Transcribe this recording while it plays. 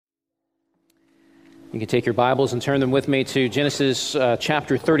You can take your Bibles and turn them with me to Genesis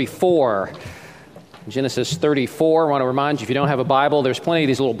chapter 34. Genesis 34, I want to remind you, if you don't have a Bible, there's plenty of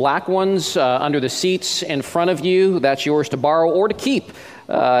these little black ones under the seats in front of you. That's yours to borrow or to keep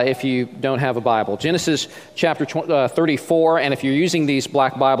if you don't have a Bible. Genesis chapter 34, and if you're using these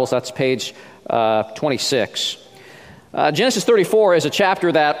black Bibles, that's page 26. Genesis 34 is a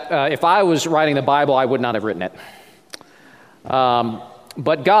chapter that if I was writing the Bible, I would not have written it.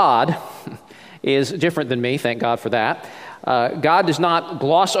 But God is different than me, thank God for that. God does not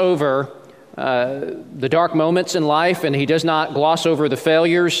gloss over the dark moments in life, and He does not gloss over the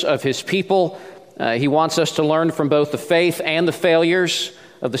failures of His people. He wants us to learn from both the faith and the failures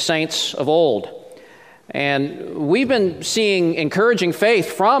of the saints of old. And we've been seeing encouraging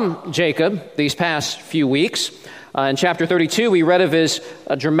faith from Jacob these past few weeks. In chapter 32, we read of his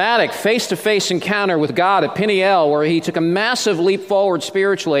dramatic face-to-face encounter with God at Peniel, where he took a massive leap forward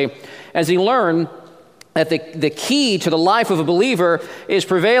spiritually as he learned that the key to the life of a believer is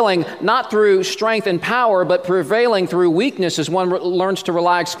prevailing not through strength and power, but prevailing through weakness as one learns to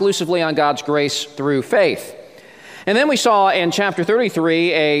rely exclusively on God's grace through faith. And then we saw in chapter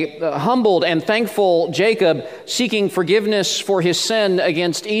 33 a humbled and thankful Jacob seeking forgiveness for his sin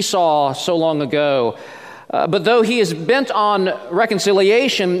against Esau so long ago. But though he is bent on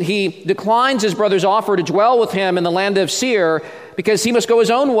reconciliation, he declines his brother's offer to dwell with him in the land of Seir because he must go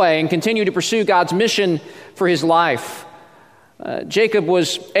his own way and continue to pursue God's mission for his life. Jacob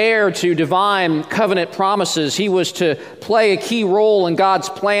was heir to divine covenant promises. He was to play a key role in God's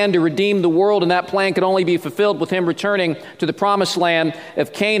plan to redeem the world, and that plan could only be fulfilled with him returning to the promised land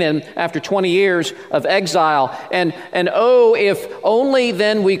of Canaan after 20 years of exile. And oh, if only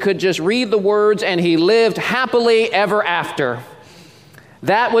then we could just read the words, and he lived happily ever after.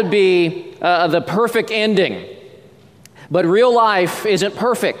 That would be the perfect ending. But real life isn't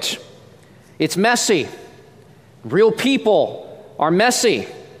perfect. It's messy. Real people are messy.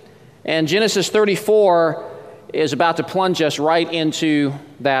 And Genesis 34 is about to plunge us right into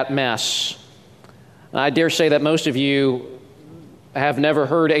that mess. And I dare say that most of you have never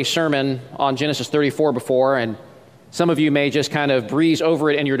heard a sermon on Genesis 34 before, and some of you may just kind of breeze over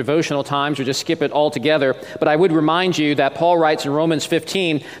it in your devotional times or just skip it altogether. But I would remind you that Paul writes in Romans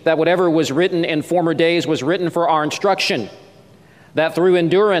 15 that whatever was written in former days was written for our instruction, that through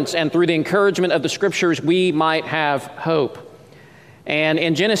endurance and through the encouragement of the Scriptures we might have hope. And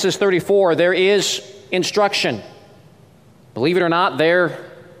in Genesis 34, there is instruction. Believe it or not,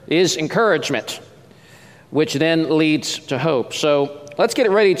 there is encouragement, which then leads to hope. So let's get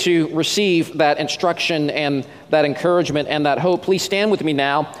ready to receive that instruction and that encouragement and that hope. Please stand with me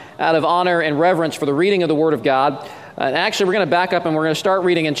now out of honor and reverence for the reading of the Word of God. And actually, we're going to back up and we're going to start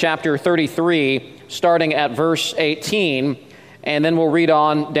reading in chapter 33, starting at verse 18, and then we'll read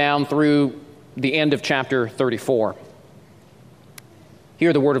on down through the end of chapter 34.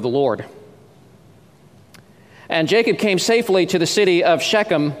 Hear the word of the Lord. And Jacob came safely to the city of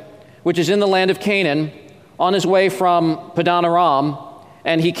Shechem, which is in the land of Canaan, on his way from Padan Aram,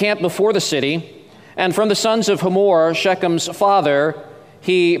 and he camped before the city. And from the sons of Hamor, Shechem's father,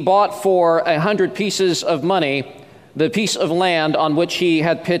 he bought for 100 pieces of money the piece of land on which he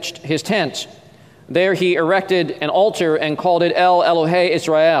had pitched his tent. There he erected an altar and called it El Elohe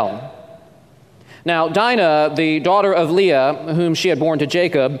Israel. Now Dinah, the daughter of Leah, whom she had borne to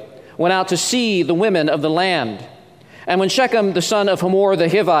Jacob, went out to see the women of the land. And when Shechem, the son of Hamor the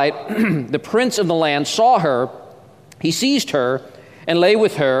Hivite, the prince of the land, saw her, he seized her and lay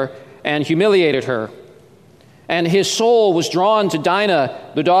with her and humiliated her. And his soul was drawn to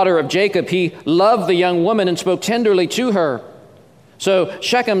Dinah, the daughter of Jacob. He loved the young woman and spoke tenderly to her. So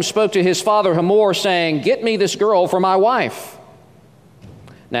Shechem spoke to his father Hamor, saying, "Get me this girl for my wife."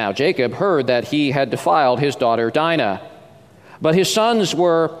 Now Jacob heard that he had defiled his daughter Dinah. But his sons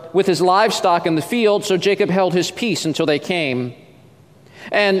were with his livestock in the field, so Jacob held his peace until they came.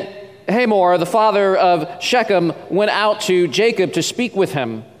 And Hamor, the father of Shechem, went out to Jacob to speak with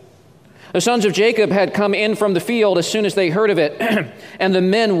him. The sons of Jacob had come in from the field as soon as they heard of it, and the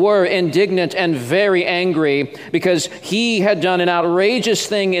men were indignant and very angry because he had done an outrageous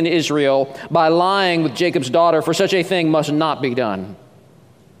thing in Israel by lying with Jacob's daughter, for such a thing must not be done.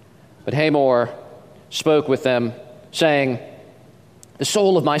 But Hamor spoke with them, saying, "The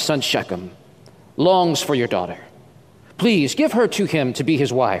soul of my son Shechem longs for your daughter. Please give her to him to be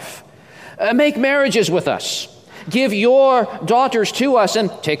his wife. Make marriages with us. Give your daughters to us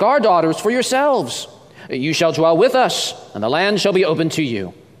and take our daughters for yourselves. You shall dwell with us, and the land shall be open to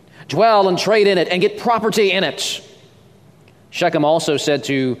you. Dwell and trade in it and get property in it." Shechem also said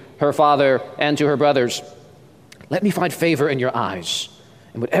to her father and to her brothers, "Let me find favor in your eyes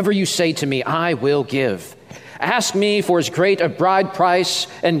and whatever you say to me, I will give. Ask me for as great a bride price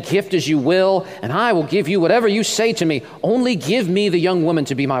and gift as you will, and I will give you whatever you say to me. Only give me the young woman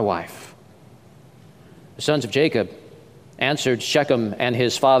to be my wife." The sons of Jacob answered Shechem and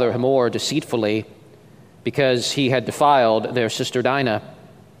his father Hamor deceitfully, because he had defiled their sister Dinah.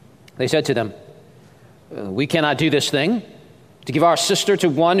 They said to them, "We cannot do this thing, to give our sister to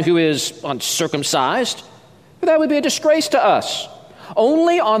one who is uncircumcised, for that would be a disgrace to us.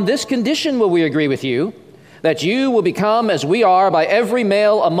 Only on this condition will we agree with you, that you will become as we are by every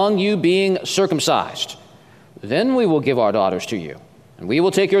male among you being circumcised. Then we will give our daughters to you, and we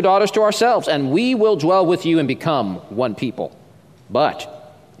will take your daughters to ourselves, and we will dwell with you and become one people. But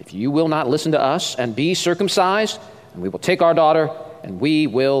if you will not listen to us and be circumcised, and we will take our daughter, and we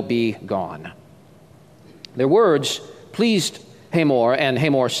will be gone." Their words pleased Hamor and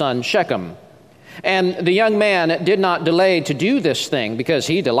Hamor's son Shechem. And the young man did not delay to do this thing, because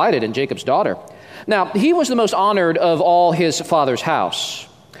he delighted in Jacob's daughter. Now, he was the most honored of all his father's house.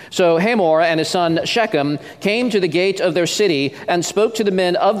 So Hamor and his son Shechem came to the gate of their city and spoke to the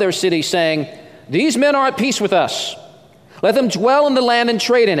men of their city, saying, "These men are at peace with us. Let them dwell in the land and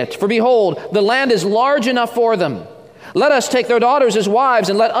trade in it. For behold, the land is large enough for them. Let us take their daughters as wives,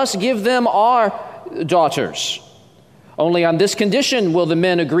 and let us give them our daughters. Only on this condition will the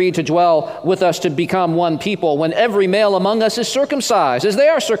men agree to dwell with us to become one people, when every male among us is circumcised, as they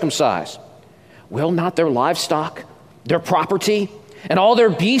are circumcised. Will not their livestock, their property, and all their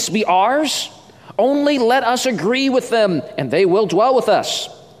beasts be ours? Only let us agree with them, and they will dwell with us."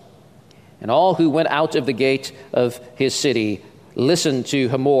 And all who went out of the gate of his city listened to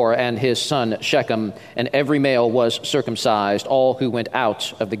Hamor and his son Shechem, and every male was circumcised, all who went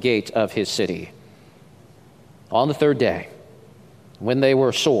out of the gate of his city. On the third day, when they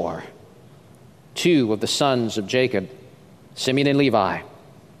were sore, two of the sons of Jacob, Simeon and Levi,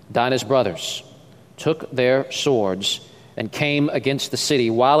 Dinah's brothers, took their swords and came against the city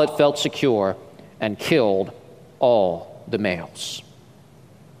while it felt secure, and killed all the males.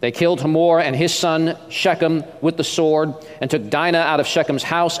 They killed Hamor and his son Shechem with the sword, and took Dinah out of Shechem's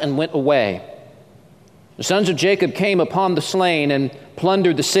house and went away. The sons of Jacob came upon the slain and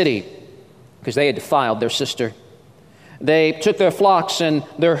plundered the city, because they had defiled their sister. They took their flocks and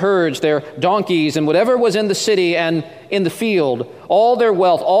their herds, their donkeys, and whatever was in the city and in the field, all their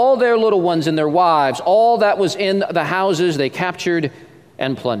wealth, all their little ones and their wives, all that was in the houses they captured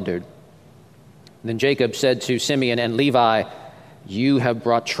and plundered. Then Jacob said to Simeon and Levi, "You have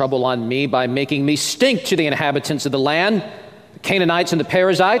brought trouble on me by making me stink to the inhabitants of the land, the Canaanites and the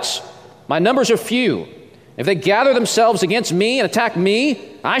Perizzites. My numbers are few. If they gather themselves against me and attack me,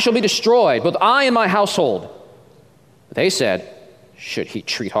 I shall be destroyed, both I and my household." But they said, "Should he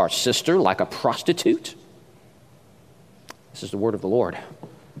treat our sister like a prostitute?" This is the word of the Lord.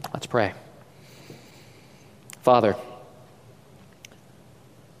 Let's pray. Father,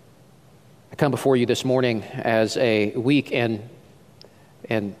 I come before you this morning as a weak and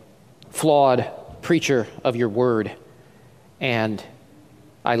flawed preacher of your word, and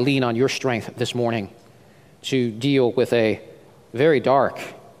I lean on your strength this morning to deal with a very dark,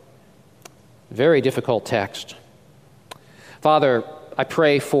 very difficult text. Father, I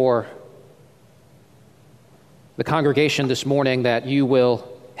pray for the congregation this morning that you will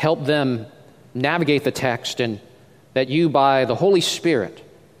help them navigate the text, and that you, by the Holy Spirit,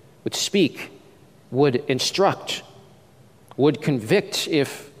 would speak, would instruct, would convict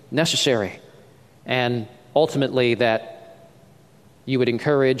if necessary, and ultimately that you would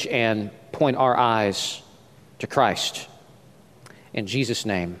encourage and point our eyes to Christ. In Jesus'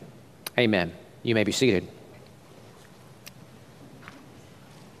 name, amen. You may be seated.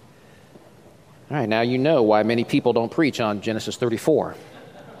 All right, now you know why many people don't preach on Genesis 34.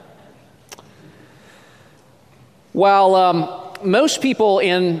 While most people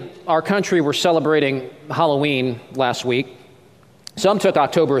in our country were celebrating Halloween last week, some took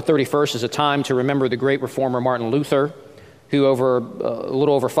October 31st as a time to remember the great reformer Martin Luther, who a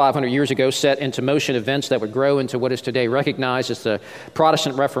little over 500 years ago set into motion events that would grow into what is today recognized as the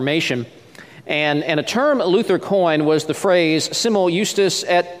Protestant Reformation. And a term Luther coined was the phrase Simul, Justus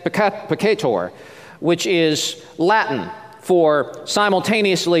et Peccator, which is Latin for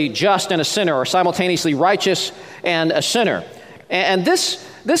simultaneously just and a sinner, or simultaneously righteous and a sinner. And this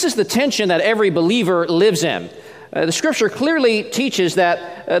is the tension that every believer lives in. The Scripture clearly teaches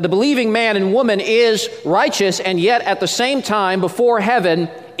that the believing man and woman is righteous, and yet at the same time before heaven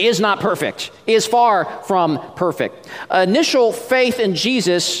is not perfect, is far from perfect. Initial faith in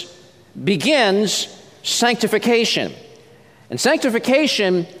Jesus begins sanctification. And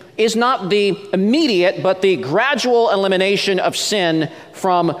sanctification is not the immediate, but the gradual elimination of sin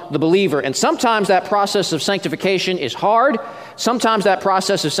from the believer. And sometimes that process of sanctification is hard. Sometimes that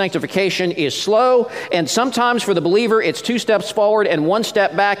process of sanctification is slow. And sometimes for the believer, it's 2 steps forward and 1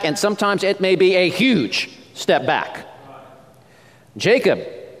 step back. And sometimes it may be a huge step back. Jacob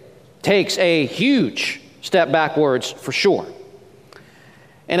takes a huge step backwards for sure.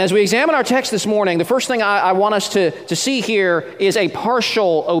 And as we examine our text this morning, the first thing I want us to see here is a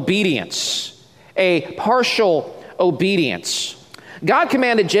partial obedience. A partial obedience. God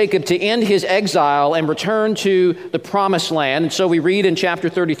commanded Jacob to end his exile and return to the promised land. And so we read in chapter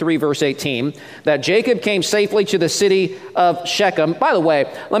 33, verse 18, that Jacob came safely to the city of Shechem. By the way,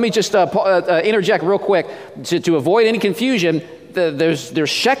 let me just interject real quick to avoid any confusion. There's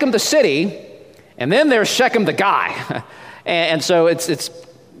Shechem the city, and then there's Shechem the guy. And so it's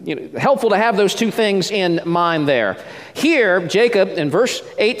helpful to have those two things in mind there. Here, Jacob, in verse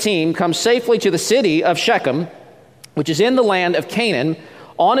 18, comes safely to the city of Shechem, which is in the land of Canaan,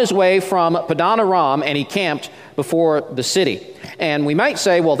 on his way from Padan Aram, and he camped before the city. And we might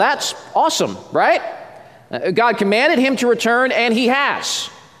say, well, that's awesome, right? God commanded him to return, and he has.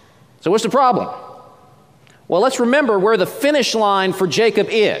 So what's the problem? Well, let's remember where the finish line for Jacob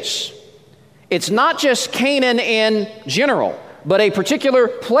is. It's not just Canaan in general, but a particular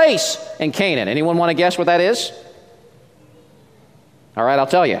place in Canaan. Anyone want to guess what that is? All right, I'll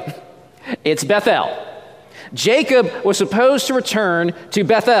tell you. It's Bethel. Jacob was supposed to return to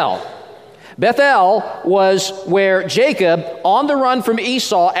Bethel. Bethel was where Jacob, on the run from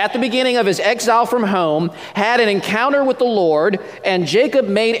Esau at the beginning of his exile from home, had an encounter with the Lord, and Jacob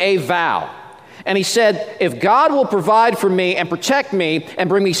made a vow. And he said, if God will provide for me and protect me and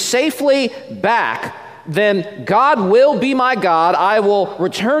bring me safely back, then God will be my God. I will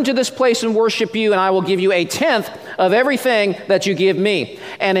return to this place and worship you, and I will give you 1/10 of everything that you give me.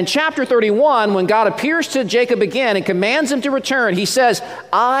 And in chapter 31, when God appears to Jacob again and commands him to return, he says,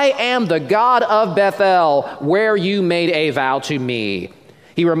 I am the God of Bethel, where you made a vow to me.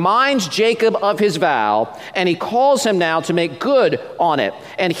 He reminds Jacob of his vow, and he calls him now to make good on it.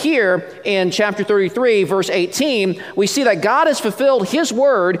 And here in chapter 33, verse 18, we see that God has fulfilled his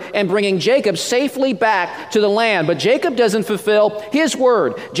word in bringing Jacob safely back to the land. But Jacob doesn't fulfill his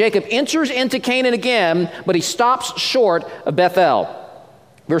word. Jacob enters into Canaan again, but he stops short of Bethel.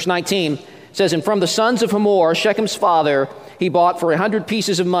 Verse 19 says, and from the sons of Hamor, Shechem's father, he bought for 100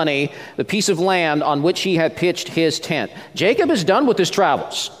 pieces of money the piece of land on which he had pitched his tent. Jacob is done with his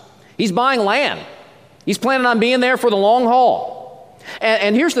travels. He's buying land. He's planning on being there for the long haul.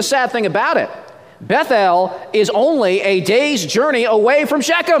 And here's the sad thing about it. Bethel is only a day's journey away from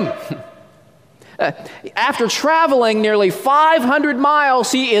Shechem. After traveling nearly 500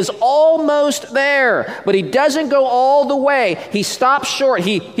 miles, he is almost there, but he doesn't go all the way. He stops short.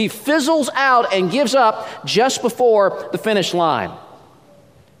 He fizzles out and gives up just before the finish line.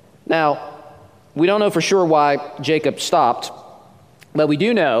 Now, we don't know for sure why Jacob stopped, but we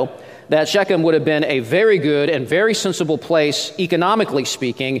do know that Shechem would have been a very good and very sensible place, economically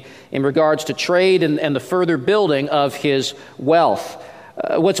speaking, in regards to trade and the further building of his wealth.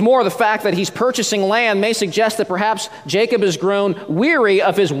 What's more, the fact that he's purchasing land may suggest that perhaps Jacob has grown weary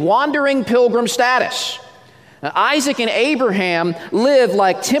of his wandering pilgrim status. Isaac and Abraham lived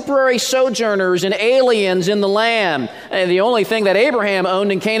like temporary sojourners and aliens in the land. And the only thing that Abraham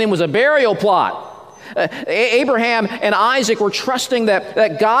owned in Canaan was a burial plot. Abraham and Isaac were trusting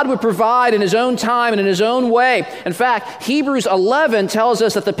that God would provide in his own time and in his own way. In fact, Hebrews 11 tells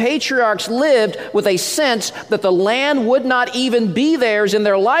us that the patriarchs lived with a sense that the land would not even be theirs in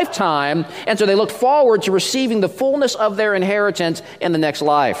their lifetime, and so they looked forward to receiving the fullness of their inheritance in the next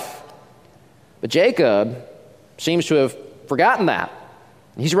life. But Jacob seems to have forgotten that.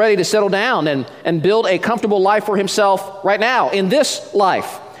 He's ready to settle down and build a comfortable life for himself right now in this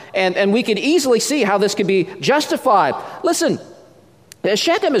life. And we can easily see how this could be justified. Listen,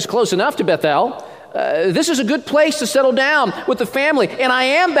 Shechem is close enough to Bethel. This is a good place to settle down with the family. And I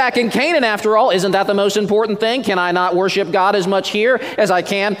am back in Canaan after all. Isn't that the most important thing? Can I not worship God as much here as I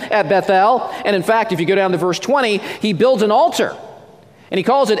can at Bethel? And in fact, if you go down to verse 20, he builds an altar. And he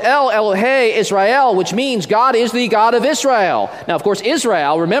calls it El Elohei Israel, which means God is the God of Israel. Now, of course,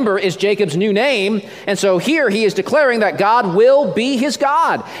 Israel, remember, is Jacob's new name. And so here he is declaring that God will be his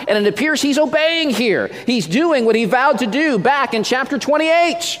God. And it appears he's obeying here. He's doing what he vowed to do back in chapter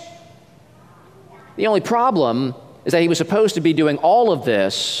 28. The only problem is that he was supposed to be doing all of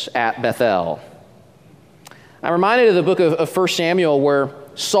this at Bethel. I'm reminded of the book of 1 Samuel where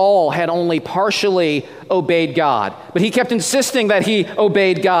Saul had only partially obeyed God, but he kept insisting that he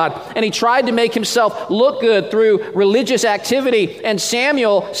obeyed God, and he tried to make himself look good through religious activity, and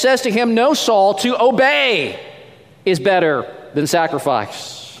Samuel says to him, "No, Saul, to obey is better than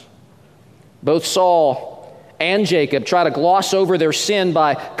sacrifice." Both Saul and Jacob try to gloss over their sin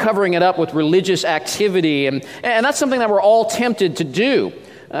by covering it up with religious activity, and that's something that we're all tempted to do.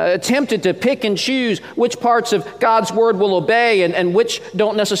 Tempted to pick and choose which parts of God's word we'll obey and which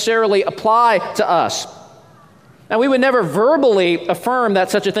don't necessarily apply to us. Now, we would never verbally affirm that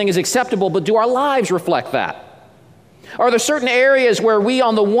such a thing is acceptable, but do our lives reflect that? Are there certain areas where we,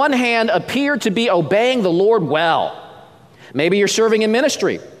 on the one hand, appear to be obeying the Lord well? Maybe you're serving in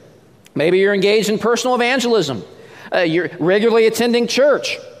ministry. Maybe you're engaged in personal evangelism. You're regularly attending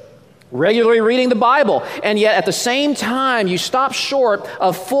church, regularly reading the Bible, and yet at the same time you stop short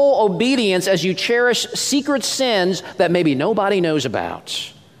of full obedience as you cherish secret sins that maybe nobody knows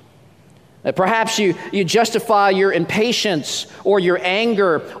about. Perhaps you justify your impatience or your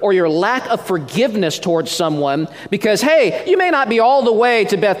anger or your lack of forgiveness towards someone because, hey, you may not be all the way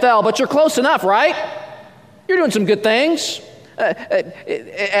to Bethel, but you're close enough, right? You're doing some good things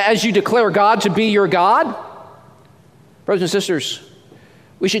as you declare God to be your God. Brothers and sisters,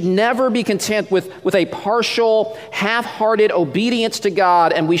 we should never be content with a partial, half-hearted obedience to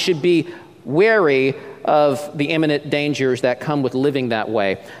God, and we should be wary of the imminent dangers that come with living that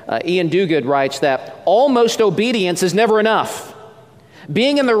way. Ian Duguid writes that almost obedience is never enough.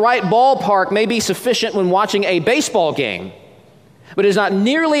 Being in the right ballpark may be sufficient when watching a baseball game, but it is not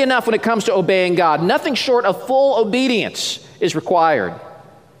nearly enough when it comes to obeying God. Nothing short of full obedience is required.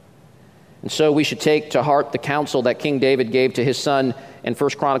 And so we should take to heart the counsel that King David gave to his son in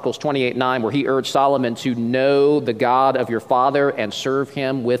 1 Chronicles 28:9, where he urged Solomon to know the God of your father and serve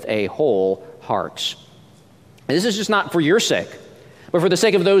him with a whole heart. And this is just not for your sake, but for the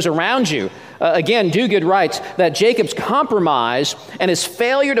sake of those around you. Again, Duguid writes that Jacob's compromise and his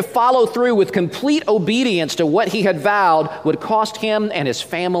failure to follow through with complete obedience to what he had vowed would cost him and his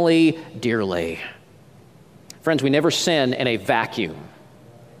family dearly. Friends, we never sin in a vacuum.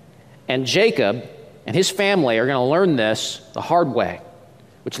 And Jacob and his family are going to learn this the hard way,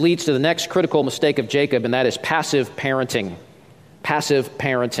 which leads to the next critical mistake of Jacob, and that is passive parenting. Passive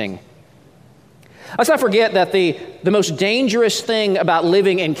parenting. Let's not forget that the most dangerous thing about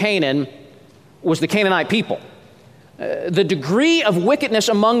living in Canaan was the Canaanite people. The degree of wickedness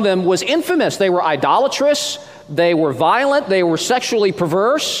among them was infamous. They were idolatrous, they were violent, they were sexually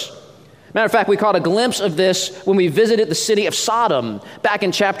perverse. Matter of fact, we caught a glimpse of this when we visited the city of Sodom back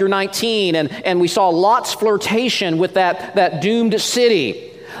in chapter 19, and we saw Lot's flirtation with that doomed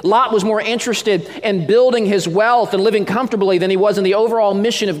city. Lot was more interested in building his wealth and living comfortably than he was in the overall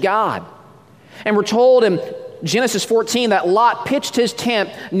mission of God. And we're told in Genesis 14 that Lot pitched his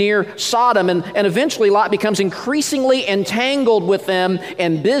tent near Sodom, and eventually Lot becomes increasingly entangled with them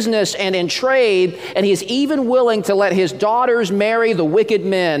in business and in trade, and he is even willing to let his daughters marry the wicked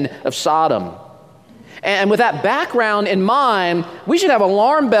men of Sodom. And with that background in mind, we should have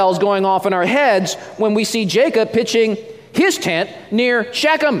alarm bells going off in our heads when we see Jacob pitching his tent near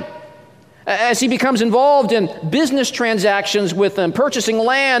Shechem, as he becomes involved in business transactions with them, purchasing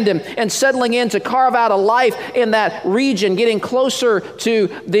land and settling in to carve out a life in that region, getting closer to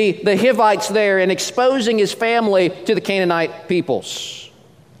the Hivites there and exposing his family to the Canaanite peoples.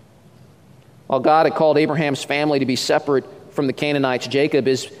 While God had called Abraham's family to be separate from the Canaanites, Jacob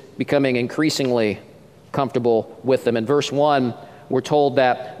is becoming increasingly comfortable with them. In verse 1, we're told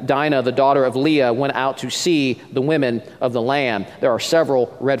that Dinah, the daughter of Leah, went out to see the women of the land. There are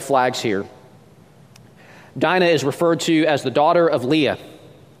several red flags here. Dinah is referred to as the daughter of Leah,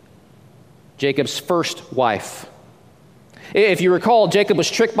 Jacob's first wife. If you recall, Jacob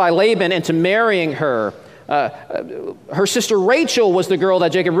was tricked by Laban into marrying her. Her sister Rachel was the girl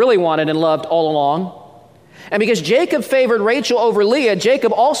that Jacob really wanted and loved all along. And because Jacob favored Rachel over Leah,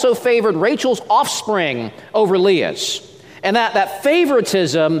 Jacob also favored Rachel's offspring over Leah's. And that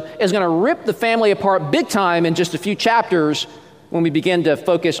favoritism is going to rip the family apart big time in just a few chapters when we begin to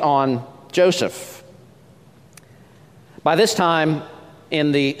focus on Joseph. By this time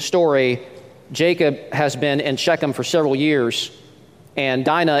in the story, Jacob has been in Shechem for several years, and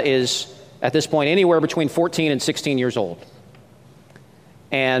Dinah is, at this point, anywhere between 14 and 16 years old.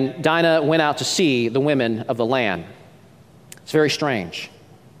 And Dinah went out to see the women of the land. It's very strange,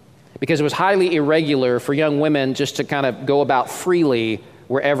 because it was highly irregular for young women just to kind of go about freely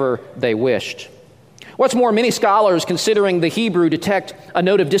wherever they wished. What's more, many scholars considering the Hebrew detect a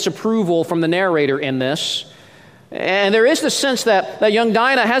note of disapproval from the narrator in this. And there is the sense that young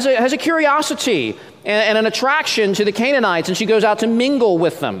Dinah has a curiosity and an attraction to the Canaanites, and she goes out to mingle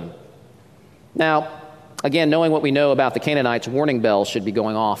with them. Now, again, knowing what we know about the Canaanites, warning bells should be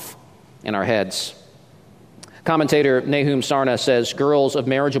going off in our heads. Commentator Nahum Sarna says, girls of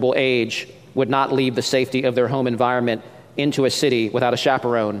marriageable age would not leave the safety of their home environment into a city without a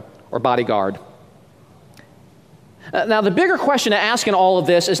chaperone or bodyguard. Now, the bigger question to ask in all of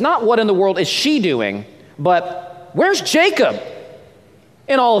this is not what in the world is she doing, but where's Jacob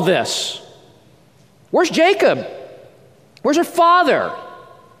in all of this? Where's Jacob? Where's her father?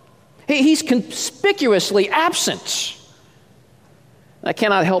 He's conspicuously absent. I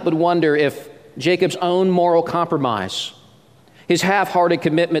cannot help but wonder if Jacob's own moral compromise, his half-hearted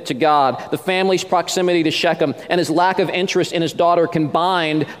commitment to God, the family's proximity to Shechem, and his lack of interest in his daughter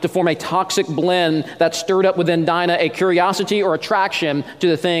combined to form a toxic blend that stirred up within Dinah a curiosity or attraction to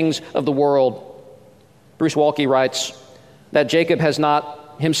the things of the world. Bruce Walke writes that Jacob has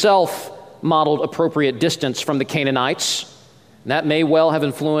not himself modeled appropriate distance from the Canaanites. And that may well have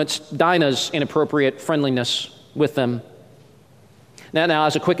influenced Dinah's inappropriate friendliness with them. Now,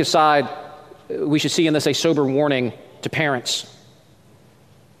 as a quick aside, we should see in this a sober warning to parents.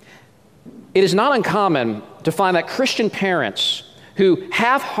 It is not uncommon to find that Christian parents who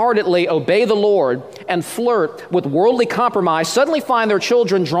half-heartedly obey the Lord and flirt with worldly compromise suddenly find their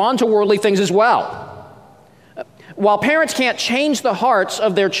children drawn to worldly things as well. While parents can't change the hearts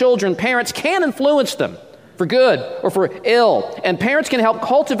of their children, parents can influence them for good or for ill. And parents can help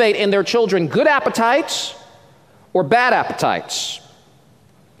cultivate in their children good appetites or bad appetites.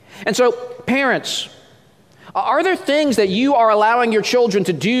 And so, parents, are there things that you are allowing your children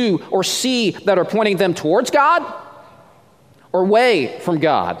to do or see that are pointing them towards God or away from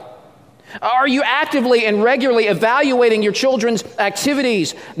God? Are you actively and regularly evaluating your children's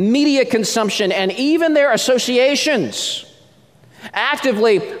activities, media consumption, and even their associations?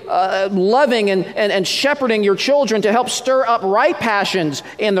 Actively loving and shepherding your children to help stir up right passions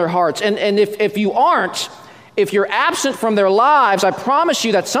in their hearts. And if you aren't, if you're absent from their lives, I promise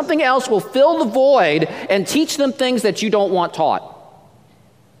you that something else will fill the void and teach them things that you don't want taught.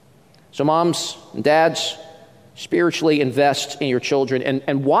 So moms and dads, spiritually invest in your children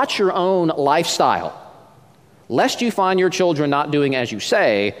and watch your own lifestyle, lest you find your children not doing as you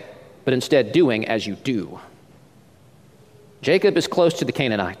say, but instead doing as you do. Jacob is close to the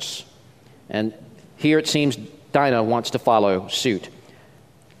Canaanites, and here it seems Dinah wants to follow suit.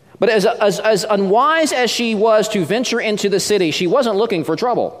 But as unwise as she was to venture into the city, she wasn't looking for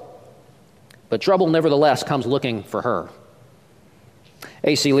trouble. But trouble nevertheless comes looking for her.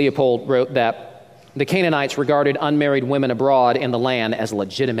 A.C. Leopold wrote that the Canaanites regarded unmarried women abroad in the land as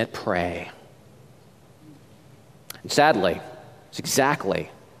legitimate prey. And sadly, it's exactly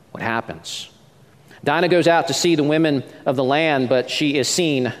what happens. Dinah goes out to see the women of the land, but she is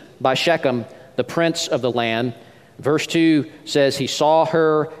seen by Shechem, the prince of the land. Verse 2 says, he saw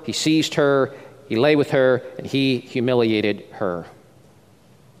her, he seized her, he lay with her, and he humiliated her.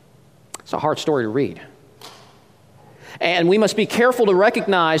 It's a hard story to read. And we must be careful to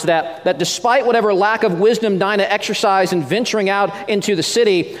recognize that despite whatever lack of wisdom Dinah exercised in venturing out into the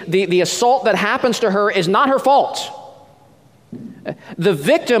city, the assault that happens to her is not her fault. The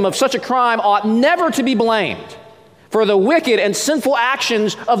victim of such a crime ought never to be blamed for the wicked and sinful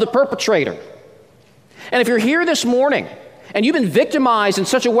actions of the perpetrator. And if you're here this morning and you've been victimized in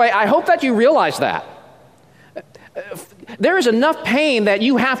such a way, I hope that you realize that. There is enough pain that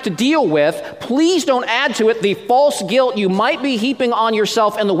you have to deal with. Please don't add to it the false guilt you might be heaping on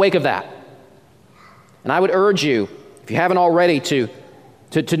yourself in the wake of that. And I would urge you, if you haven't already, to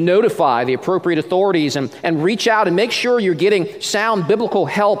notify the appropriate authorities and reach out and make sure you're getting sound biblical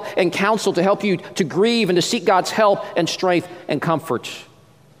help and counsel to help you to grieve and to seek God's help and strength and comfort.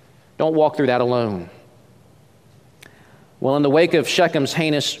 Don't walk through that alone. Well, in the wake of Shechem's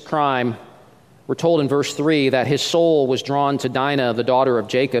heinous crime, we're told in verse 3 that his soul was drawn to Dinah, the daughter of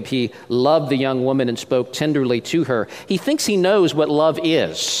Jacob. He loved the young woman and spoke tenderly to her. He thinks he knows what love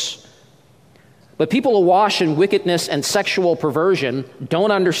is. But people awash in wickedness and sexual perversion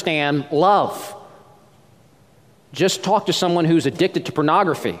don't understand love. Just talk to someone who's addicted to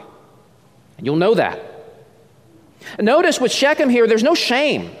pornography, and you'll know that. Notice with Shechem here, there's no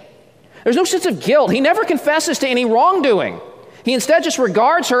shame. There's no sense of guilt. He never confesses to any wrongdoing. He instead just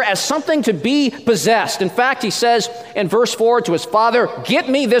regards her as something to be possessed. In fact, he says in verse 4 to his father, "Get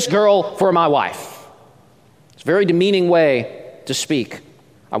me this girl for my wife." It's a very demeaning way to speak.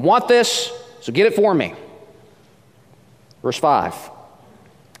 I want this, so get it for me. Verse 5.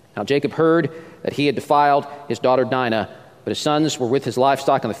 Now Jacob heard that he had defiled his daughter Dinah but his sons were with his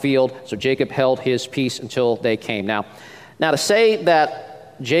livestock in the field, so Jacob held his peace until they came. Now to say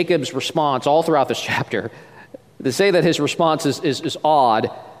that Jacob's response all throughout this chapter, to say that his response is odd,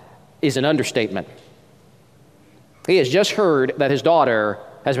 is an understatement. He has just heard that his daughter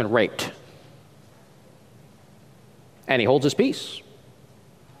has been raped, and he holds his peace.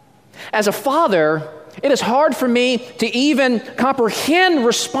 As a father, it is hard for me to even comprehend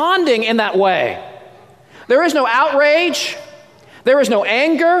responding in that way. There is no outrage. There is no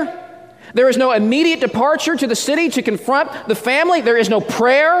anger. There is no immediate departure to the city to confront the family. There is no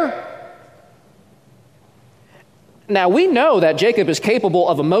prayer. Now, we know that Jacob is capable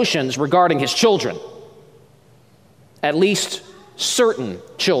of emotions regarding his children, at least certain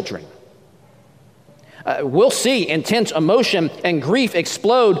children. We'll see intense emotion and grief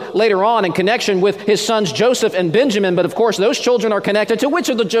explode later on in connection with his sons Joseph and Benjamin, but of course those children are connected to which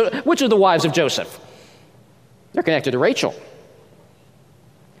of the wives of Joseph? They're connected to Rachel.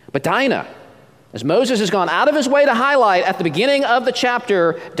 But Dinah, as Moses has gone out of his way to highlight at the beginning of the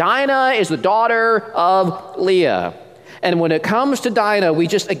chapter, Dinah is the daughter of Leah. And when it comes to Dinah, we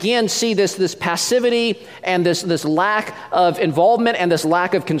just again see this passivity and this lack of involvement and this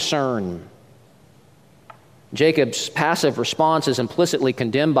lack of concern. Jacob's passive response is implicitly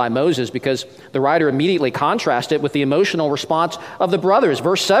condemned by Moses because the writer immediately contrasts it with the emotional response of the brothers.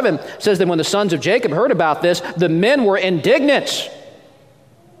 Verse 7 says that when the sons of Jacob heard about this, the men were indignant.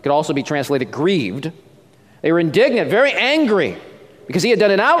 It could also be translated grieved. They were indignant, very angry, because he had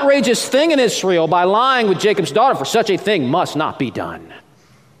done an outrageous thing in Israel by lying with Jacob's daughter, for such a thing must not be done.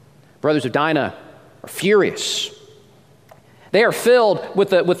 Brothers of Dinah are furious. They are filled with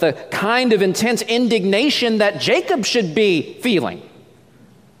the kind of intense indignation that Jacob should be feeling.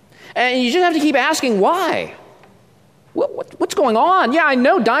 And you just have to keep asking why. What's going on? Yeah, I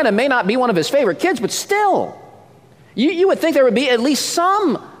know Dinah may not be one of his favorite kids, but still, you would think there would be at least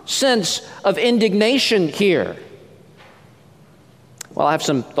some sense of indignation here. Well, I have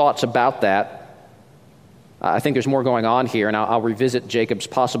some thoughts about that. I think there's more going on here, and I'll revisit Jacob's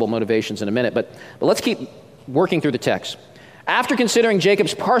possible motivations in a minute, but let's keep working through the text. After considering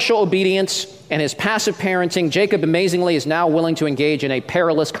Jacob's partial obedience and his passive parenting, Jacob amazingly is now willing to engage in a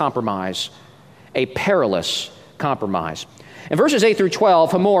perilous compromise. A perilous compromise. In verses 8 through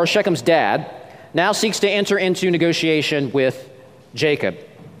 12, Hamor, Shechem's dad, now seeks to enter into negotiation with Jacob.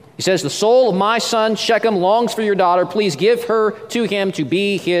 He says, "The soul of my son Shechem longs for your daughter. Please give her to him to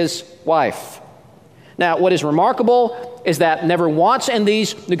be his wife." Now, what is remarkable is that never once in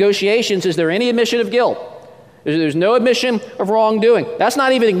these negotiations is there any admission of guilt. There's no admission of wrongdoing. That's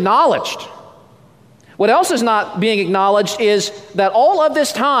not even acknowledged. What else is not being acknowledged is that all of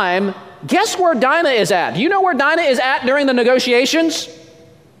this time, guess where Dinah is at? Do you know where Dinah is at during the negotiations?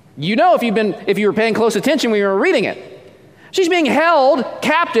 You know if you were paying close attention when you were reading it. She's being held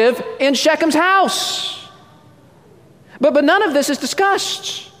captive in Shechem's house. But none of this is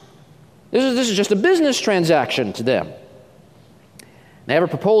discussed. This is just a business transaction to them. They have a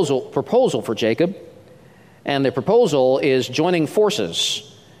proposal for Jacob. And the proposal is joining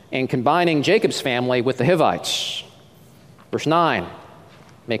forces and combining Jacob's family with the Hivites. Verse 9,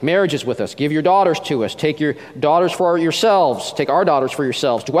 "Make marriages with us, give your daughters to us, take your daughters for yourselves, take our daughters for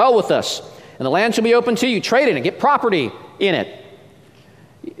yourselves, dwell with us, and the land shall be open to you, trade in it, get property in it."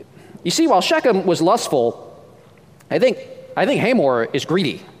 You see, while Shechem was lustful, I think Hamor is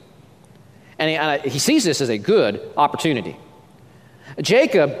greedy. And he sees this as a good opportunity.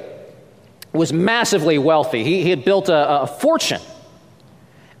 Jacob was massively wealthy. He had built a fortune.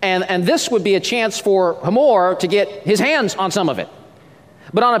 And this would be a chance for Hamor to get his hands on some of it.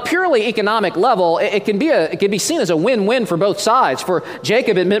 But on a purely economic level, it can be seen as a win-win for both sides. For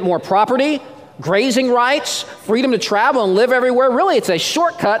Jacob, it meant more property, grazing rights, freedom to travel and live everywhere. Really, it's a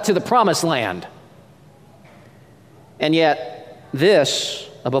shortcut to the promised land. And yet, this,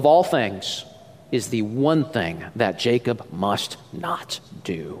 above all things, is the one thing that Jacob must not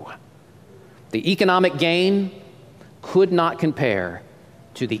do. The economic gain could not compare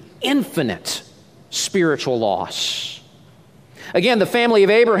to the infinite spiritual loss. Again, the family of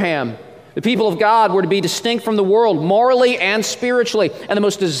Abraham, the people of God, were to be distinct from the world morally and spiritually. And the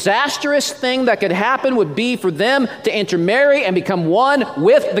most disastrous thing that could happen would be for them to intermarry and become one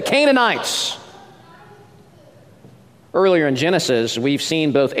with the Canaanites. Earlier in Genesis, we've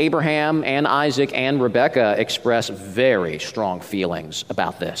seen both Abraham and Isaac and Rebekah express very strong feelings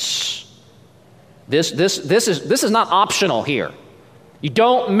about this. This is not optional here. You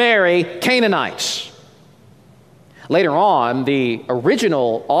don't marry Canaanites. Later on, the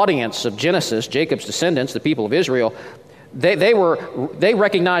original audience of Genesis, Jacob's descendants, the people of Israel, they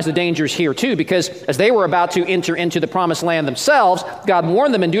recognized the dangers here too, because as they were about to enter into the promised land themselves, God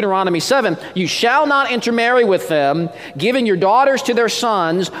warned them in Deuteronomy 7, you shall not intermarry with them, giving your daughters to their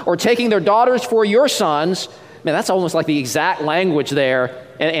sons or taking their daughters for your sons. Man, that's almost like the exact language there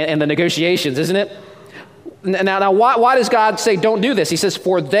in the negotiations, isn't it? Now, why does God say don't do this? He says,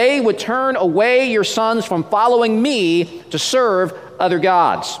 for they would turn away your sons from following me to serve other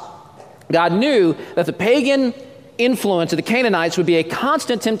gods. God knew that the pagan influence of the Canaanites would be a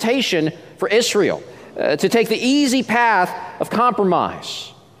constant temptation for Israel to take the easy path of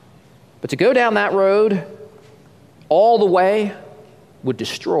compromise. But to go down that road all the way would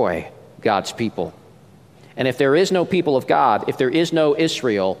destroy God's people. And if there is no people of God, if there is no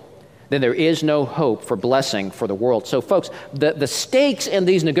Israel, then there is no hope for blessing for the world. So folks, the stakes in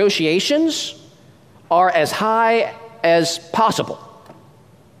these negotiations are as high as possible.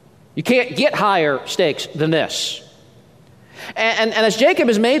 You can't get higher stakes than this. And as Jacob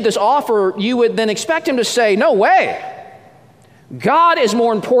has made this offer, you would then expect him to say, no way. God is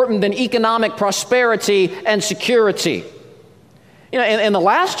more important than economic prosperity and security. You know, in the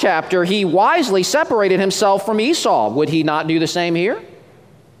last chapter, he wisely separated himself from Esau. Would he not do the same here?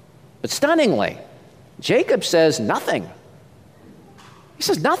 But stunningly, Jacob says nothing. He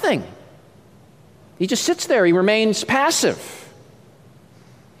says nothing. He just sits there. He remains passive.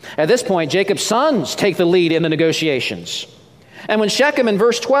 At this point, Jacob's sons take the lead in the negotiations. And when Shechem in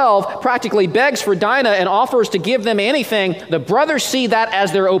verse 12 practically begs for Dinah and offers to give them anything, the brothers see that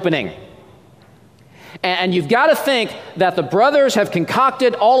as their opening. And you've got to think that the brothers have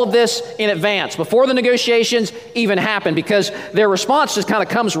concocted all of this in advance, before the negotiations even happen, because their response just kind of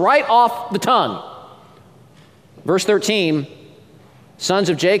comes right off the tongue. Verse 13, sons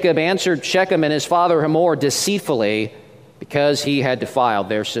of Jacob answered Shechem and his father Hamor deceitfully because he had defiled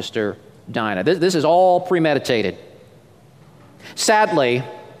their sister Dinah. This is all premeditated. Sadly,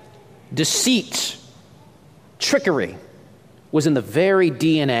 deceit, trickery was in the very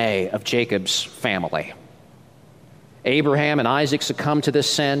DNA of Jacob's family. Abraham and Isaac succumbed to this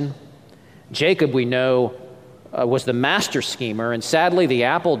sin. Jacob, we know, was the master schemer, and sadly, the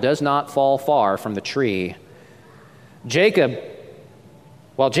apple does not fall far from the tree.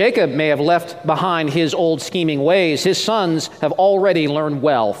 While Jacob may have left behind his old scheming ways, his sons have already learned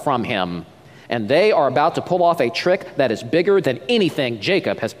well from him, and they are about to pull off a trick that is bigger than anything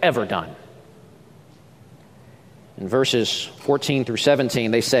Jacob has ever done. In verses 14 through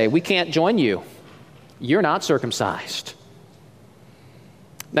 17, they say, we can't join you. You're not circumcised.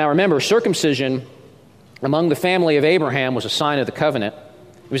 Now remember, circumcision among the family of Abraham was a sign of the covenant.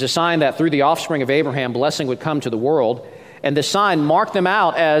 It was a sign that through the offspring of Abraham, blessing would come to the world. And this sign marked them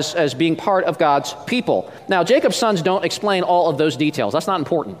out as being part of God's people. Now, Jacob's sons don't explain all of those details. That's not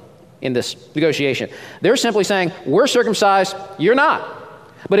important in this negotiation. They're simply saying, we're circumcised, you're not.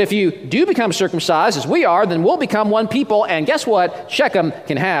 But if you do become circumcised, as we are, then we'll become one people, and guess what? Shechem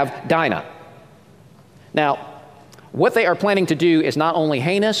can have Dinah. Now, what they are planning to do is not only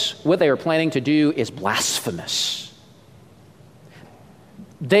heinous, what they are planning to do is blasphemous.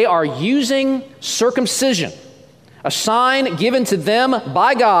 They are using circumcision, a sign given to them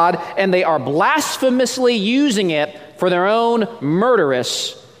by God, and they are blasphemously using it for their own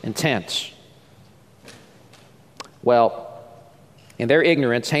murderous intent. Well, in their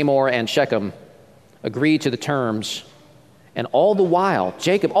ignorance, Hamor and Shechem agreed to the terms, and all the while,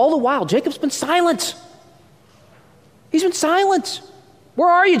 Jacob's been silent. He's been silent. Where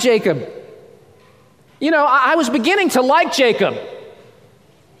are you, Jacob? You know, I was beginning to like Jacob.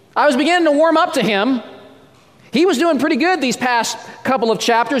 I was beginning to warm up to him. He was doing pretty good these past couple of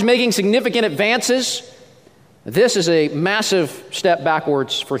chapters, making significant advances. This is a massive step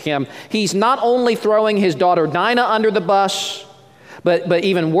backwards for him. He's not only throwing his daughter Dinah under the bus, but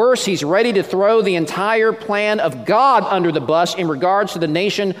even worse, he's ready to throw the entire plan of God under the bus in regards to the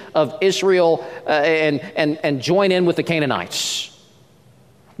nation of Israel and join in with the Canaanites.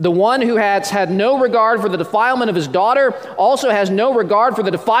 The one who has had no regard for the defilement of his daughter also has no regard for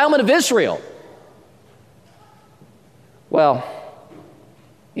the defilement of Israel. Well,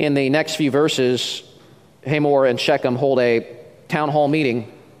 in the next few verses, Hamor and Shechem hold a town hall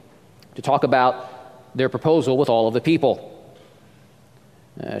meeting to talk about their proposal with all of the people.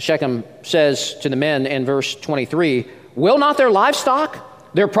 Shechem says to the men in verse 23, will not their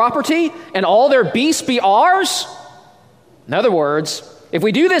livestock, their property, and all their beasts be ours? In other words, if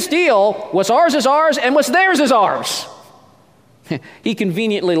we do this deal, what's ours is ours, and what's theirs is ours. He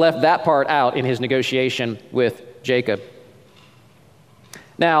conveniently left that part out in his negotiation with Jacob.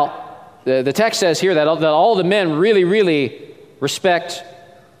 Now, the text says here that all the men really, really respect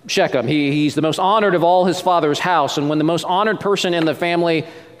Shechem. He's the most honored of all his father's house. And when the most honored person in the family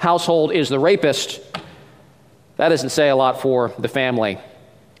household is the rapist, that doesn't say a lot for the family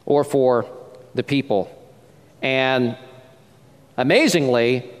or for the people. And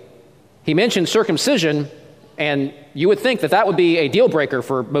amazingly, he mentioned circumcision, and you would think that would be a deal breaker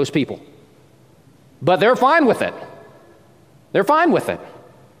for most people. But they're fine with it. They're fine with it.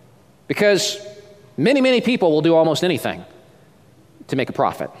 Because many, many people will do almost anything to make a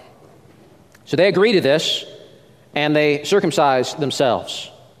profit. So they agree to this, and they circumcise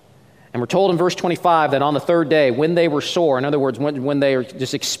themselves. And we're told in verse 25 that on the third day, when they were sore, in other words, when they are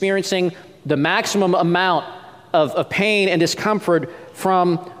just experiencing the maximum amount of pain and discomfort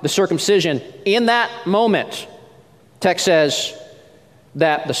from the circumcision, in that moment, text says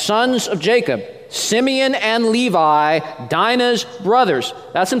that the sons of Jacob, Simeon and Levi, Dinah's brothers,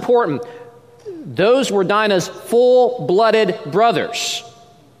 that's important. Those were Dinah's full-blooded brothers.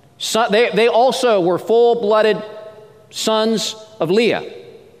 So they also were full-blooded sons of Leah.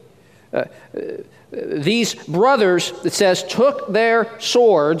 These brothers, it says, took their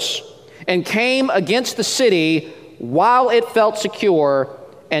swords and came against the city while it felt secure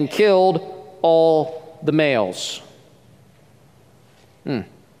and killed all the males.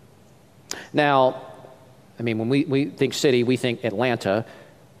 Now, I mean, when we think city, we think Atlanta.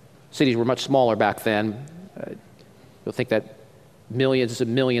 Cities were much smaller back then. You'll think that millions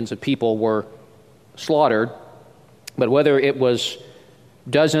and millions of people were slaughtered. But whether it was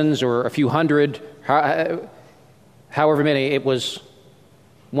dozens or a few hundred, however many, it was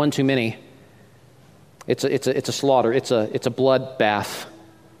one too many. It's a slaughter. It's a bloodbath.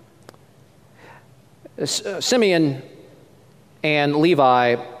 Simeon and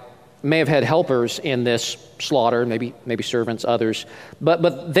Levi may have had helpers in this slaughter, maybe servants, others,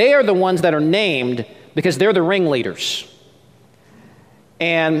 but they are the ones that are named because they're the ringleaders.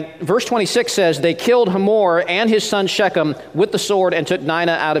 And verse 26 says, they killed Hamor and his son Shechem with the sword and took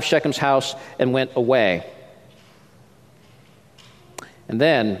Dinah out of Shechem's house and went away. And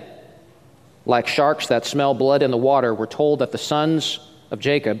then, like sharks that smell blood in the water, we're told that the sons of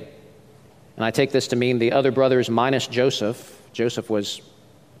Jacob, and I take this to mean the other brothers minus Joseph. Joseph was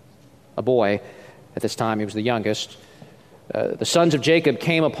a boy at this time. He was the youngest. The sons of Jacob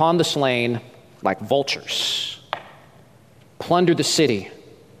came upon the slain like vultures, plundered the city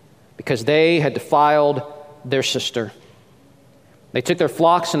because they had defiled their sister. They took their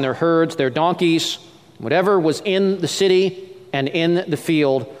flocks and their herds, their donkeys, whatever was in the city and in the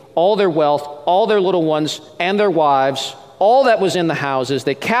field, all their wealth, all their little ones and their wives, all that was in the houses,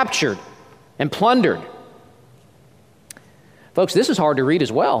 they captured and plundered. Folks, this is hard to read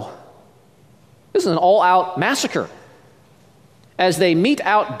as well. This is an all-out massacre as they mete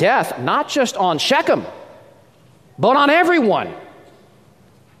out death, not just on Shechem, but on everyone.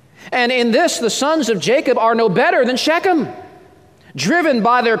 And in this, the sons of Jacob are no better than Shechem, driven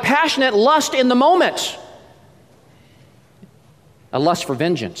by their passionate lust in the moment, a lust for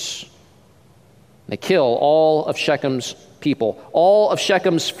vengeance. They kill all of Shechem's people, all of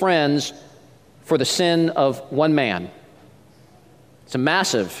Shechem's friends for the sin of one man. It's a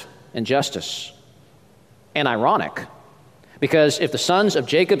massive injustice and ironic, because if the sons of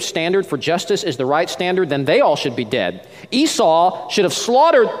Jacob's standard for justice is the right standard, then they all should be dead. Esau should have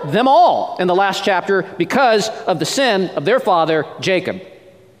slaughtered them all in the last chapter because of the sin of their father, Jacob.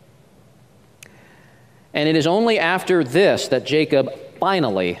 And it is only after this that Jacob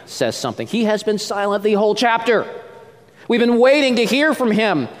finally says something. He has been silent the whole chapter. We've been waiting to hear from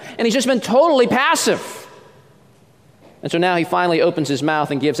him, and he's just been totally passive. And so now he finally opens his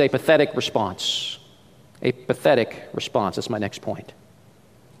mouth and gives a pathetic response. A pathetic response. That's my next point.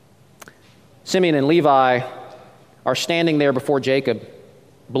 Simeon and Levi are standing there before Jacob,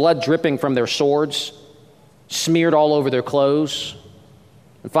 blood dripping from their swords, smeared all over their clothes.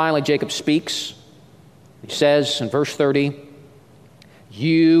 And finally, Jacob speaks. He says in verse 30,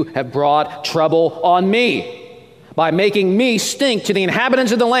 "You have brought trouble on me by making me stink to the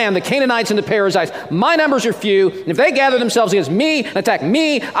inhabitants of the land, the Canaanites and the Perizzites. My numbers are few, and if they gather themselves against me and attack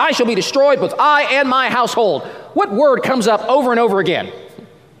me, I shall be destroyed, both I and my household." What word comes up over and over again?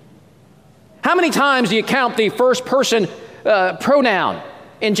 How many times do you count the first person pronoun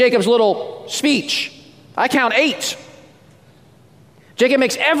in Jacob's little speech? I count 8. Jacob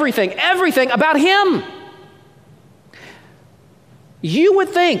makes everything about him. You would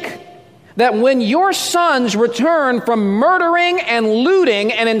think that when your sons return from murdering and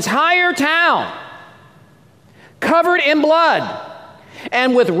looting an entire town, covered in blood,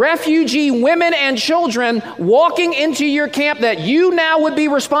 and with refugee women and children walking into your camp that you now would be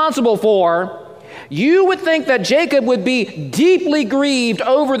responsible for, You would think that Jacob would be deeply grieved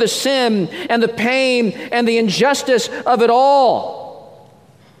over the sin and the pain and the injustice of it all.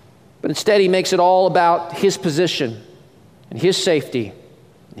 But instead, he makes it all about his position and his safety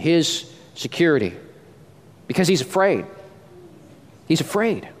and his security because he's afraid. He's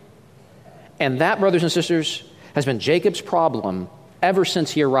afraid. And that, brothers and sisters, has been Jacob's problem ever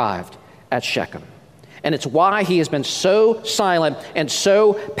since he arrived at Shechem. And it's why he has been so silent and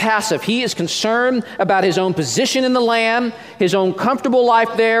so passive. He is concerned about his own position in the land, his own comfortable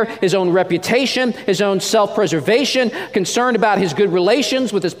life there, his own reputation, his own self-preservation, concerned about his good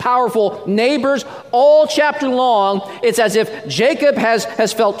relations with his powerful neighbors. All chapter long, it's as if Jacob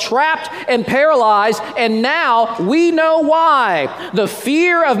has felt trapped and paralyzed, and now we know why. The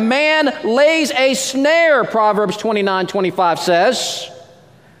fear of man lays a snare, Proverbs 29:25 says.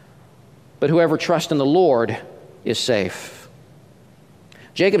 But whoever trusts in the Lord is safe.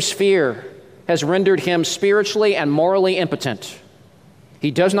 Jacob's fear has rendered him spiritually and morally impotent. He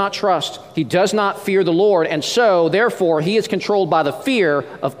does not trust, he does not fear the Lord, and so, therefore, he is controlled by the fear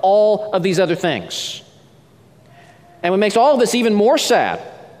of all of these other things. And what makes all of this even more sad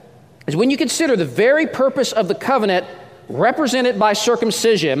is when you consider the very purpose of the covenant represented by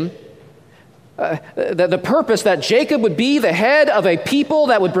circumcision, the purpose that Jacob would be the head of a people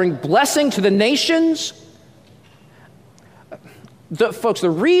that would bring blessing to the nations. Folks, the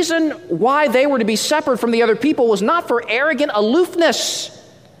reason why they were to be separate from the other people was not for arrogant aloofness,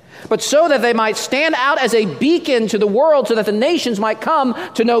 but so that they might stand out as a beacon to the world so that the nations might come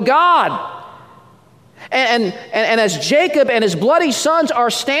to know God. And as Jacob and his bloody sons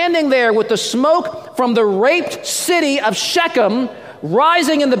are standing there with the smoke from the raped city of Shechem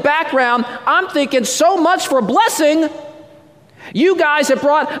rising in the background, I'm thinking, so much for blessing. You guys have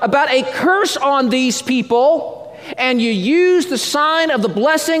brought about a curse on these people, and you use the sign of the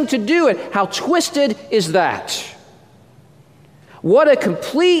blessing to do it. How twisted is that? What a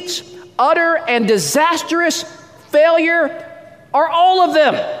complete, utter, and disastrous failure are all of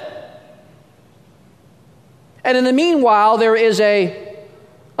them. And in the meanwhile, there is a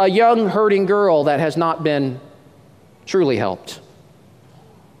young hurting girl that has not been truly helped.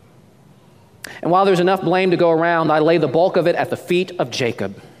 And while there's enough blame to go around, I lay the bulk of it at the feet of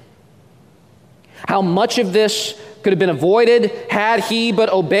Jacob. How much of this could have been avoided had he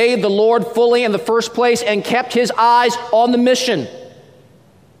but obeyed the Lord fully in the first place and kept his eyes on the mission.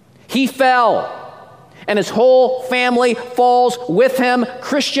 He fell, and his whole family falls with him.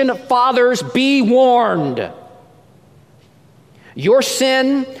 Christian fathers, be warned. Your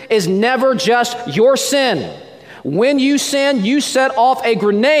sin is never just your sin. When you sin, you set off a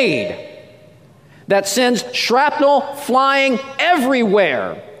grenade that sends shrapnel flying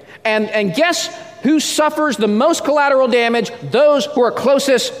everywhere. And guess who suffers the most collateral damage? Those who are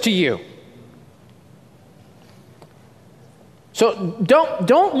closest to you. So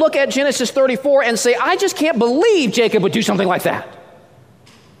don't look at Genesis 34 and say, I just can't believe Jacob would do something like that.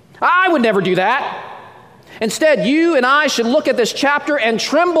 I would never do that. Instead, you and I should look at this chapter and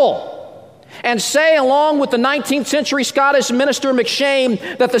tremble and say, along with the 19th century Scottish minister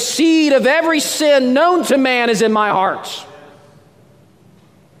McShane, that the seed of every sin known to man is in my heart.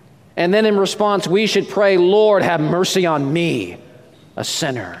 And then in response, we should pray, Lord, have mercy on me, a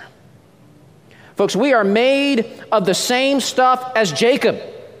sinner. Folks, we are made of the same stuff as Jacob.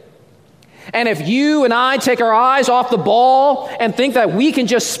 And if you and I take our eyes off the ball and think that we can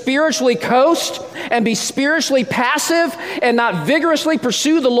just spiritually coast and be spiritually passive and not vigorously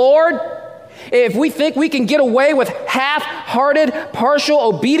pursue the Lord, if we think we can get away with half-hearted, partial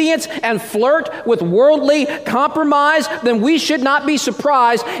obedience and flirt with worldly compromise, then we should not be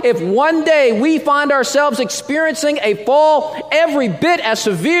surprised if one day we find ourselves experiencing a fall every bit as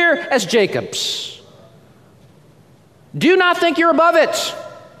severe as Jacob's. Do not think you're above it.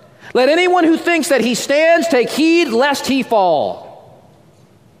 Let anyone who thinks that he stands take heed lest he fall.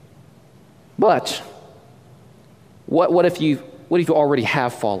 But what if you already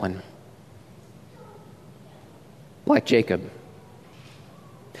have fallen? Like Jacob.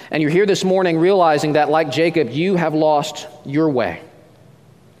 And you're here this morning realizing that, like Jacob, you have lost your way.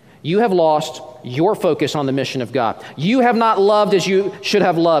 You have lost your focus on the mission of God. You have not loved as you should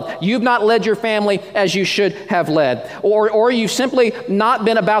have loved. You've not led your family as you should have led. Or you've simply not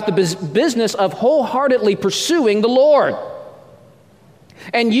been about the business of wholeheartedly pursuing the Lord.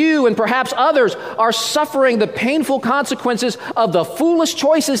 And you and perhaps others are suffering the painful consequences of the foolish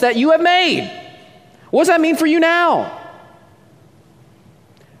choices that you have made. What does that mean for you now?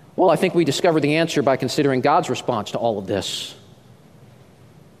 Well, I think we discover the answer by considering God's response to all of this.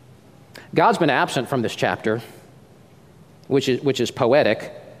 God's been absent from this chapter, which is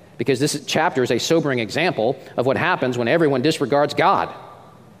poetic, because this chapter is a sobering example of what happens when everyone disregards God.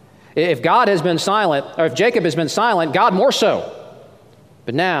 If God has been silent, or if Jacob has been silent, God more so.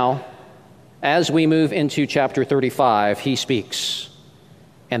 But now, as we move into chapter 35, he speaks.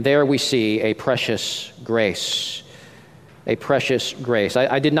 And there we see a precious grace. A precious grace.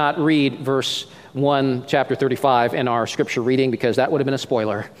 I did not read verse 1, chapter 35 in our scripture reading because that would have been a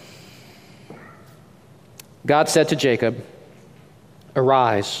spoiler. God said to Jacob,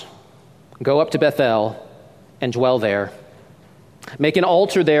 "Arise, go up to Bethel and dwell there. Make an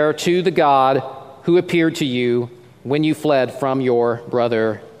altar there to the God who appeared to you when you fled from your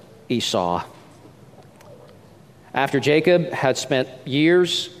brother Esau." After Jacob had spent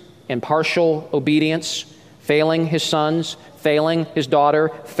years in partial obedience, failing his sons, failing his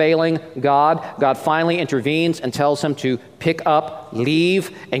daughter, failing God, God finally intervenes and tells him to pick up,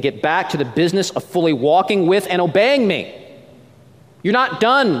 leave, and get back to the business of fully walking with and obeying me. You're not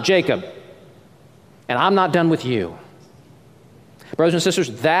done, Jacob, and I'm not done with you. Brothers and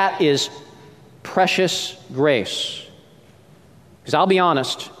sisters, that is precious grace. Because I'll be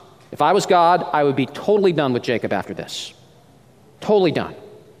honest, if I was God, I would be totally done with Jacob after this. Totally done.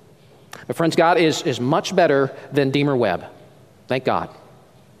 But friends, God is much better than Deemer Webb. Thank God.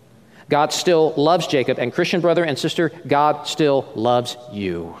 God still loves Jacob, and Christian brother and sister, God still loves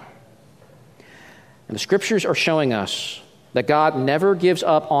you. And the scriptures are showing us that God never gives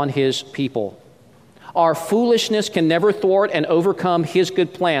up on his people. Our foolishness can never thwart and overcome his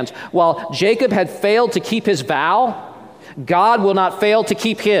good plans. While Jacob had failed to keep his vow, God will not fail to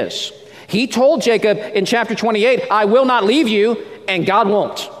keep his. He told Jacob in chapter 28, "I will not leave you," and God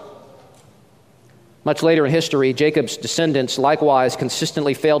won't. Much later in history, Jacob's descendants likewise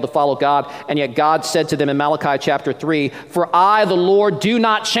consistently failed to follow God, and yet God said to them in Malachi chapter 3, "For I, the Lord, do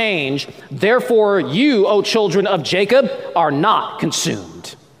not change. Therefore you, O children of Jacob, are not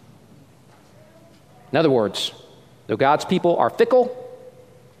consumed." In other words, though God's people are fickle,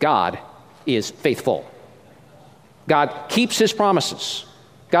 God is faithful. God keeps his promises.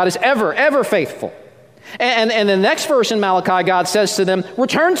 God is ever, ever faithful. And the next verse in Malachi, God says to them,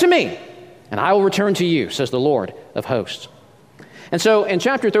 "Return to me, and I will return to you, says the Lord of hosts." And so in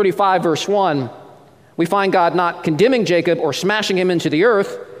chapter 35, verse 1, we find God not condemning Jacob or smashing him into the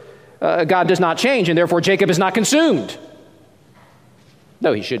earth. God does not change, and therefore Jacob is not consumed.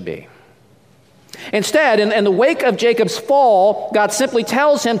 Though he should be. Instead, in the wake of Jacob's fall, God simply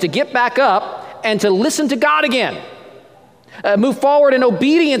tells him to get back up and to listen to God again. Move forward in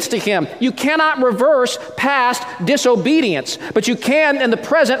obedience to him. You cannot reverse past disobedience, but you can in the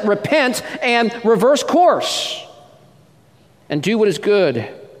present repent and reverse course and do what is good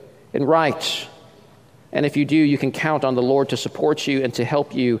and right. And if you do, you can count on the Lord to support you and to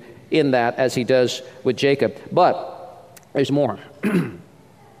help you in that, as he does with Jacob. But there's more.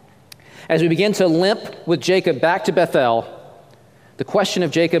 As we begin to limp with Jacob back to Bethel, the question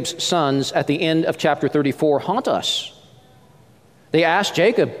of Jacob's sons at the end of chapter 34 haunt us. They ask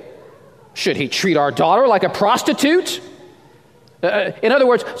Jacob, should he treat our daughter like a prostitute? In other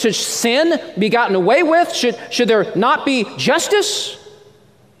words, should sin be gotten away with? Should there not be justice?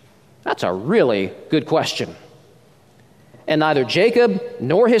 That's a really good question. And neither Jacob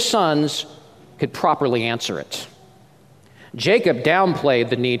nor his sons could properly answer it. Jacob downplayed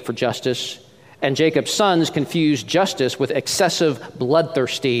the need for justice, and Jacob's sons confused justice with excessive,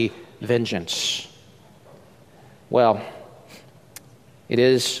 bloodthirsty vengeance. Well, it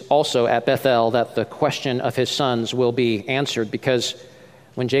is also at Bethel that the question of his sons will be answered, because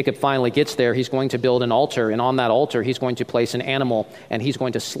when Jacob finally gets there, he's going to build an altar, and on that altar, he's going to place an animal, and he's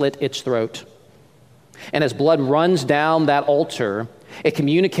going to slit its throat. And as blood runs down that altar, it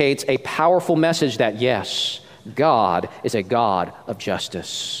communicates a powerful message that, yes, God is a God of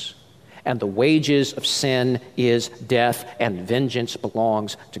justice, and the wages of sin is death, and vengeance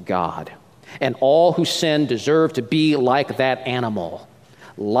belongs to God. And all who sin deserve to be like that animal,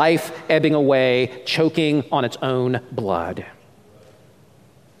 life ebbing away, choking on its own blood.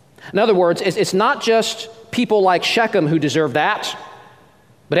 In other words, it's not just people like Shechem who deserve that,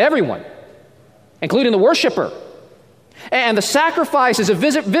 but everyone, including the worshiper. And the sacrifice is a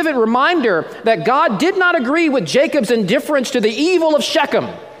vivid reminder that God did not agree with Jacob's indifference to the evil of Shechem.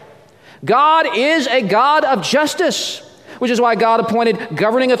 God is a God of justice, which is why God appointed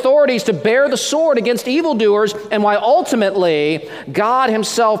governing authorities to bear the sword against evildoers, and why ultimately God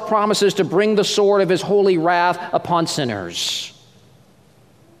himself promises to bring the sword of his holy wrath upon sinners.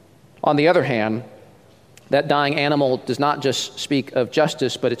 On the other hand, that dying animal does not just speak of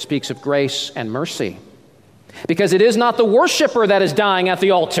justice, but it speaks of grace and mercy. Because it is not the worshiper that is dying at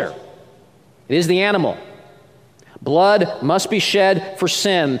the altar. It is the animal. Blood must be shed for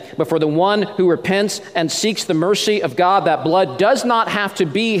sin, but for the one who repents and seeks the mercy of God, that blood does not have to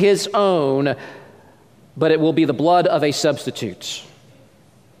be his own, but it will be the blood of a substitute.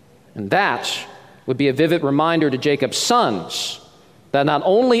 And that would be a vivid reminder to Jacob's sons that not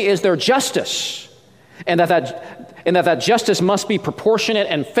only is there justice, and that justice must be proportionate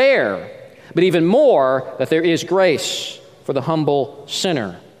and fair, but even more, that there is grace for the humble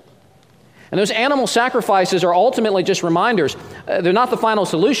sinner. And those animal sacrifices are ultimately just reminders. They're not the final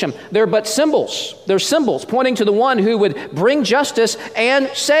solution. They're but symbols. They're symbols pointing to the one who would bring justice and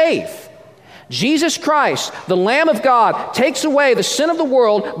save. Jesus Christ, the Lamb of God, takes away the sin of the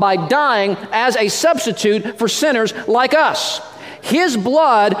world by dying as a substitute for sinners like us. His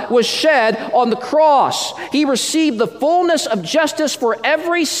blood was shed on the cross. He received the fullness of justice for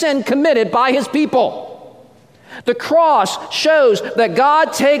every sin committed by his people. The cross shows that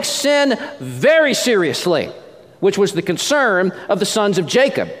God takes sin very seriously, which was the concern of the sons of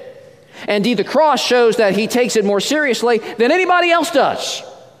Jacob. Indeed, the cross shows that he takes it more seriously than anybody else does.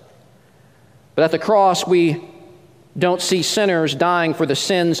 But at the cross, we don't see sinners dying for the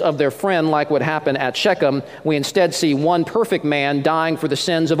sins of their friend like what happened at Shechem. We instead see one perfect man dying for the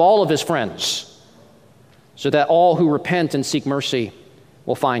sins of all of his friends, so that all who repent and seek mercy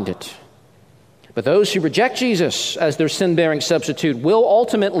will find it. But those who reject Jesus as their sin-bearing substitute will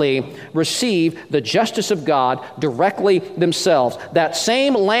ultimately receive the justice of God directly themselves. That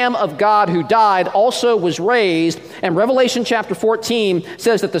same Lamb of God who died also was raised, and Revelation chapter 14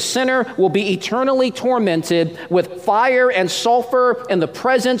 says that the sinner will be eternally tormented with fire and sulfur in the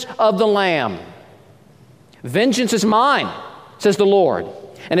presence of the Lamb. Vengeance is mine, says the Lord.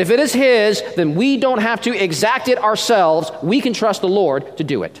 And if it is his, then we don't have to exact it ourselves. We can trust the Lord to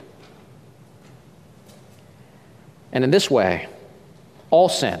do it. And in this way, all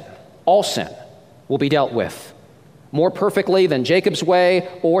sin will be dealt with more perfectly than Jacob's way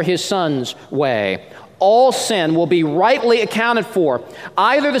or his son's way. All sin will be rightly accounted for.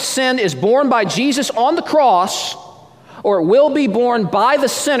 Either the sin is borne by Jesus on the cross, or it will be borne by the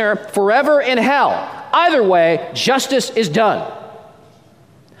sinner forever in hell. Either way, justice is done.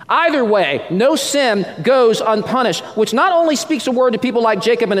 Either way, no sin goes unpunished, which not only speaks a word to people like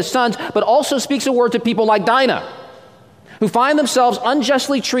Jacob and his sons, but also speaks a word to people like Dinah, who find themselves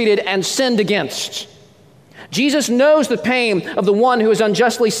unjustly treated and sinned against. Jesus knows the pain of the one who has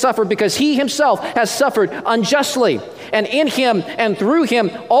unjustly suffered because he himself has suffered unjustly. And in him and through him,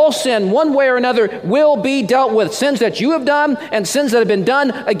 all sin, one way or another, will be dealt with. Sins that you have done and sins that have been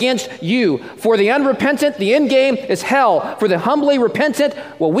done against you. For the unrepentant, the end game is hell. For the humbly repentant,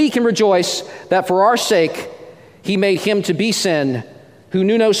 well, we can rejoice that for our sake, he made him to be sin who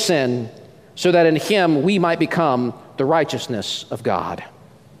knew no sin, so that in him we might become the righteousness of God.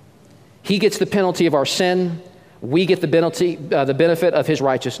 He gets the penalty of our sin. We get the benefit of his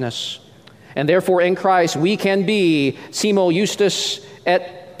righteousness. And therefore in Christ we can be Simul, Justus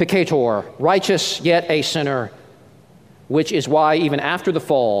et Peccator, righteous yet a sinner, which is why even after the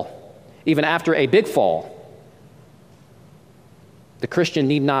fall, even after a big fall, the Christian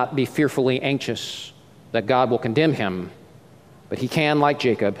need not be fearfully anxious that God will condemn him, but he can, like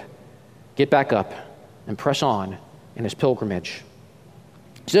Jacob, get back up and press on in his pilgrimage.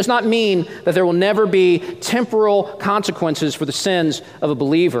 This does not mean that there will never be temporal consequences for the sins of a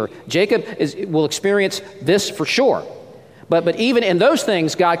believer. Jacob will experience this for sure. But even in those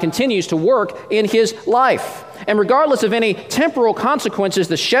things, God continues to work in his life. And regardless of any temporal consequences,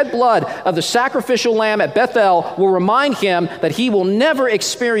 the shed blood of the sacrificial lamb at Bethel will remind him that he will never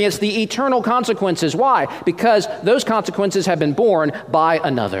experience the eternal consequences. Why? Because those consequences have been borne by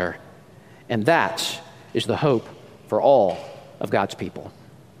another. And that is the hope for all of God's people.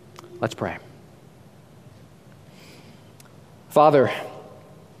 Let's pray. Father,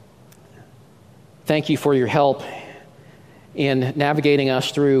 thank you for your help in navigating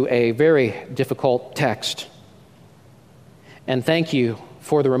us through a very difficult text. And thank you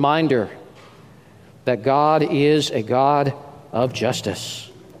for the reminder that God is a God of justice,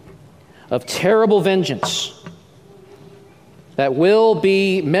 of terrible vengeance that will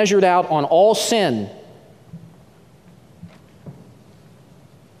be measured out on all sin.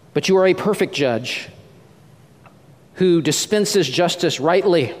 But you are a perfect judge who dispenses justice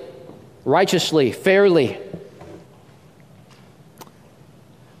rightly, righteously, fairly.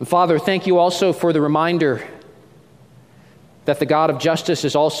 And Father, thank you also for the reminder that the God of justice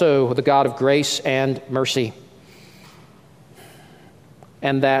is also the God of grace and mercy,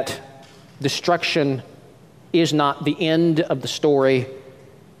 and that destruction is not the end of the story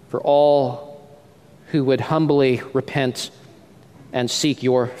for all who would humbly repent and seek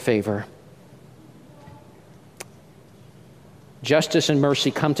your favor. Justice and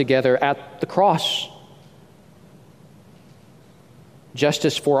mercy come together at the cross.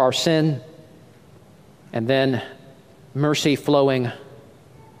 Justice for our sin, and then mercy flowing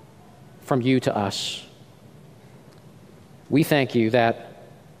from you to us. We thank you that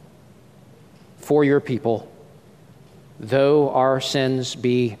for your people, though our sins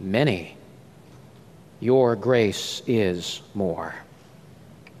be many, your grace is more.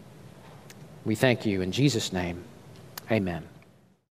 We thank you in Jesus' name. Amen.